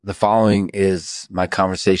The following is my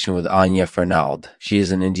conversation with Anya Fernald. She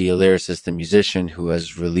is an indie lyricist and musician who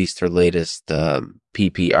has released her latest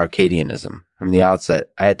PP, Arcadianism. From the outset,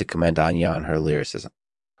 I had to commend Anya on her lyricism.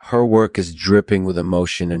 Her work is dripping with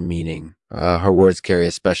emotion and meaning. Her words carry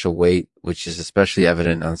a special weight, which is especially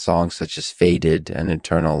evident on songs such as Faded and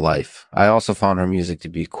Eternal Life. I also found her music to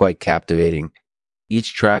be quite captivating.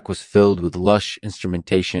 Each track was filled with lush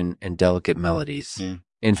instrumentation and delicate melodies.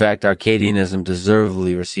 In fact, Arcadianism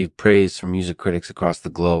deservedly received praise from music critics across the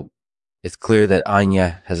globe. It's clear that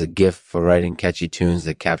Anya has a gift for writing catchy tunes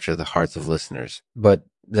that capture the hearts of listeners. But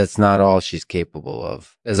that's not all she's capable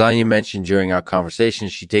of. As Anya mentioned during our conversation,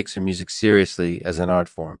 she takes her music seriously as an art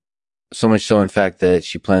form. So much so, in fact, that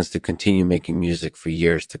she plans to continue making music for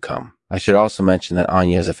years to come. I should also mention that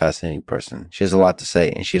Anya is a fascinating person. She has a lot to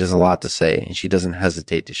say, and she does a lot to say, and she doesn't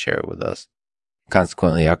hesitate to share it with us.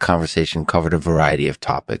 Consequently, our conversation covered a variety of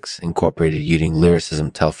topics, incorporated using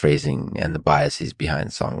lyricism, telphrasing, and the biases behind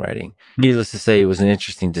songwriting. Needless to say, it was an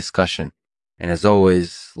interesting discussion. And as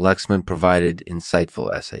always, Lexman provided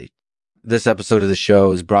insightful essays. This episode of the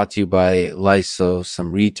show is brought to you by Lyso,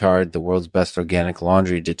 some retard, the world's best organic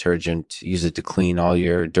laundry detergent. Use it to clean all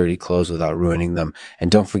your dirty clothes without ruining them.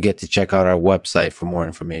 And don't forget to check out our website for more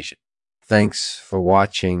information. Thanks for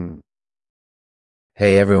watching.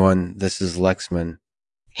 Hey everyone, this is Lexman.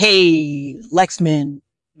 Hey, Lexman.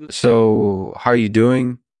 So, how are you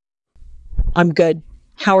doing? I'm good.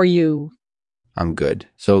 How are you? I'm good.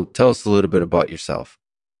 So, tell us a little bit about yourself.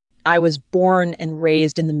 I was born and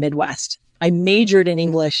raised in the Midwest. I majored in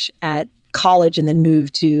English at college and then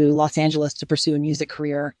moved to Los Angeles to pursue a music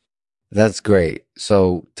career. That's great.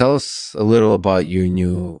 So, tell us a little about your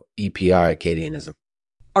new EP, Arcadianism.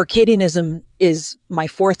 Arcadianism is my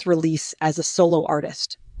fourth release as a solo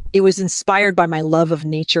artist. It was inspired by my love of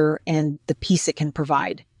nature and the peace it can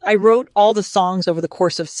provide. I wrote all the songs over the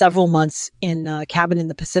course of several months in a cabin in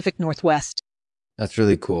the Pacific Northwest. That's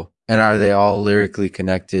really cool. And are they all lyrically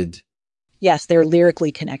connected? Yes, they're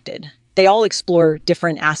lyrically connected. They all explore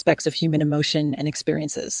different aspects of human emotion and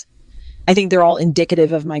experiences. I think they're all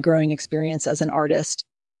indicative of my growing experience as an artist.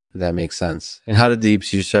 That makes sense. And how did the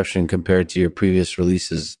EP's reception compare to your previous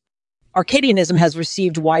releases? Arcadianism has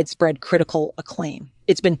received widespread critical acclaim.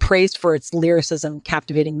 It's been praised for its lyricism,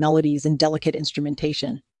 captivating melodies, and delicate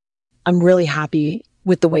instrumentation. I'm really happy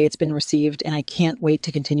with the way it's been received, and I can't wait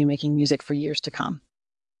to continue making music for years to come.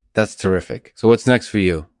 That's terrific. So what's next for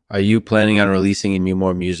you? Are you planning on releasing any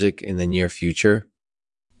more music in the near future?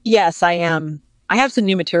 Yes, I am. I have some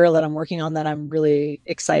new material that I'm working on that I'm really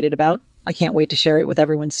excited about. I can't wait to share it with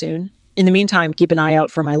everyone soon. In the meantime, keep an eye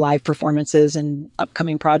out for my live performances and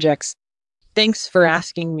upcoming projects. Thanks for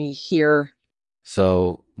asking me here.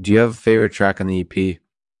 So, do you have a favorite track on the EP?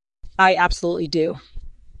 I absolutely do.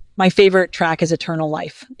 My favorite track is Eternal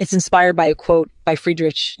Life. It's inspired by a quote by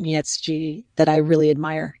Friedrich Nietzsche that I really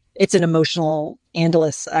admire. It's an emotional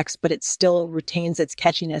Angelus X, but it still retains its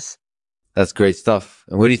catchiness. That's great stuff.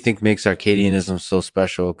 And what do you think makes Arcadianism so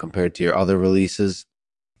special compared to your other releases?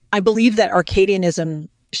 I believe that Arcadianism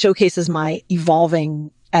showcases my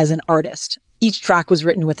evolving as an artist. Each track was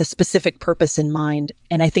written with a specific purpose in mind,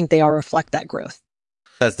 and I think they all reflect that growth.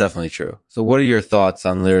 That's definitely true. So what are your thoughts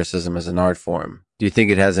on lyricism as an art form? Do you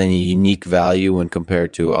think it has any unique value when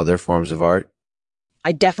compared to other forms of art?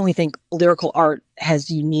 I definitely think lyrical art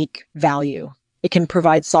has unique value. It can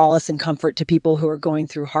provide solace and comfort to people who are going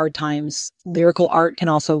through hard times. Lyrical art can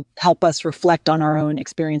also help us reflect on our own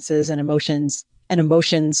experiences and emotions.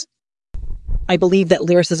 I believe that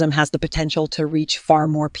lyricism has the potential to reach far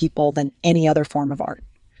more people than any other form of art.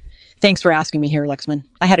 Thanks for asking me here, Lexman.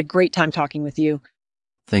 I had a great time talking with you.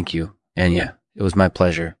 Thank you, Anya. It was my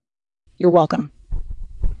pleasure. You're welcome.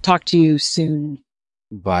 Talk to you soon.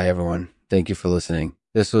 Bye, everyone. Thank you for listening.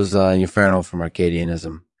 This was Anya Fernald from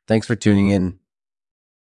Arcadianism. Thanks for tuning in.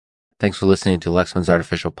 Thanks for listening to Lexman's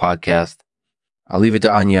Artificial Podcast. I'll leave it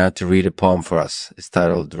to Anya to read a poem for us. It's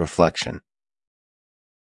titled Reflection.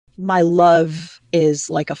 My love is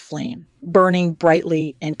like a flame, burning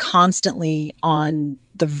brightly and constantly on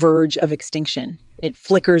the verge of extinction. It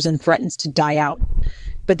flickers and threatens to die out,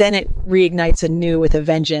 but then it reignites anew with a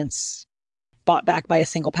vengeance, bought back by a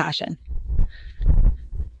single passion.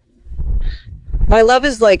 My love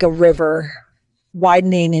is like a river,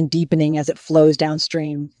 widening and deepening as it flows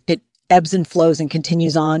downstream. It ebbs and flows and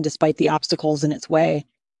continues on despite the obstacles in its way.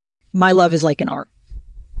 My love is like an art,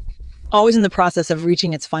 always in the process of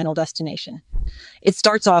reaching its final destination. It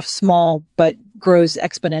starts off small, but grows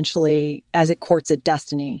exponentially as it courts its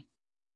destiny.